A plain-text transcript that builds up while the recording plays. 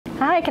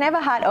Hi, can I have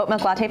a hot oat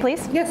milk latte,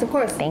 please? Yes, of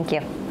course. Thank you.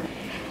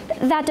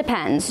 That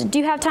depends. Do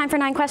you have time for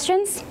 9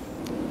 questions?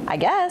 I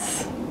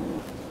guess.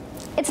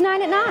 It's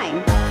 9 at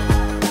 9.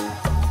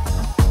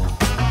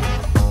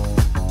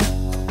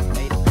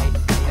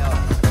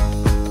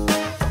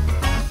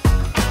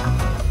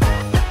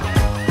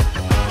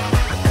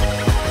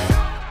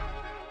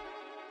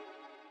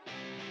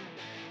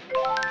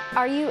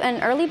 Are you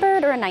an early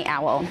bird or a night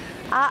owl?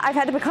 I've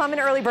had to become an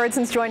early bird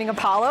since joining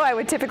Apollo. I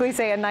would typically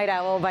say a night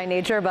owl by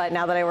nature, but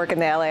now that I work in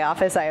the LA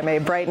office, I am a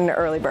bright and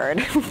early bird.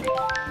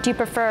 Do you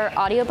prefer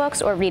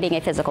audiobooks or reading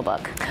a physical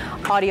book?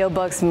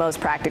 Audiobooks most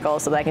practical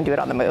so that I can do it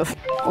on the move.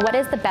 What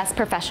is the best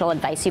professional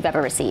advice you've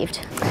ever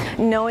received?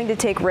 Knowing to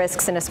take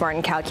risks in a smart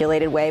and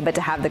calculated way, but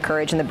to have the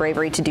courage and the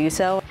bravery to do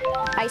so.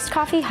 Iced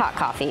coffee, hot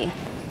coffee?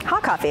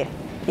 Hot coffee,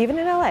 even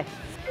in LA.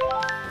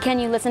 Can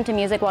you listen to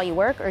music while you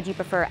work, or do you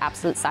prefer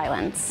absolute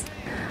silence?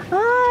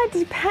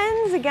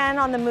 Depends again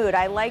on the mood.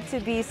 I like to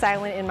be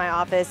silent in my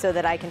office so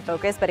that I can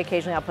focus, but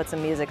occasionally I'll put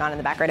some music on in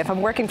the background. If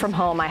I'm working from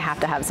home, I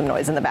have to have some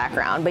noise in the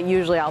background, but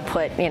usually I'll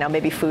put,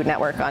 maybe Food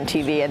Network on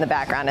TV in the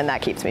background, and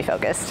that keeps me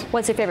focused.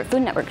 What's your favorite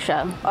Food Network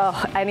show?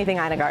 Oh, anything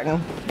Ina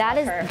Garten.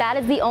 That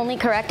is the only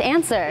correct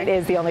answer. It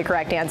is the only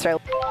correct answer.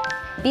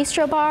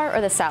 Bistro bar or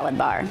the salad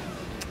bar?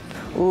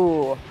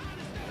 Ooh.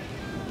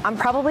 I'm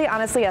probably,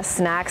 honestly, a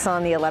snacks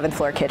on the 11th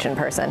floor kitchen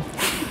person.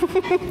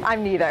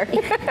 I'm neither.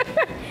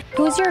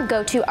 Who's your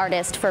go-to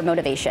artist for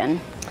motivation?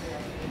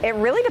 It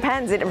really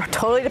depends. It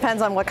totally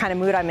depends on what kind of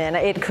mood I'm in.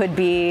 It could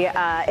be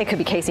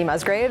Casey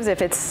Musgraves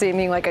if it's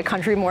seeming like a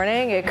country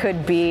morning. It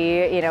could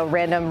be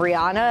random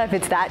Rihanna if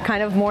it's that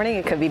kind of morning.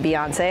 It could be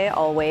Beyonce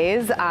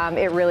always.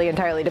 It really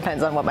entirely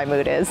depends on what my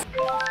mood is.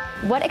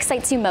 What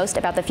excites you most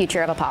about the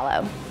future of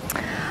Apollo?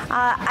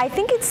 I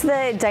think it's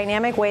the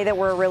dynamic way that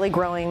we're really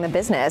growing the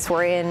business.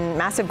 We're in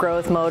massive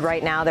growth mode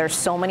right now. There's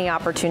so many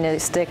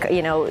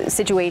opportunistic,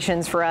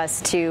 situations for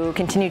us to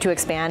continue to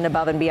expand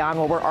above and beyond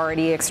what we're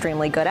already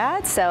extremely good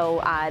at.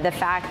 So the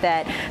fact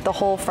that the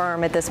whole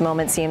firm at this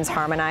moment seems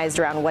harmonized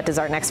around what does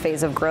our next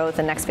phase of growth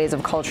and next phase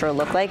of culture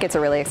look like, it's a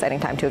really exciting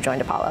time to have joined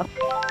Apollo.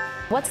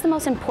 What's the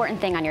most important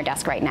thing on your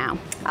desk right now?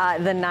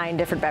 The 9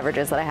 different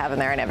beverages that I have in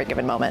there in every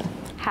given moment.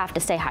 Have to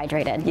stay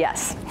hydrated.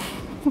 Yes.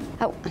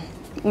 Oh.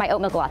 My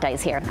oat milk latte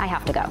is here. I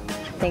have to go.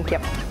 Thank you.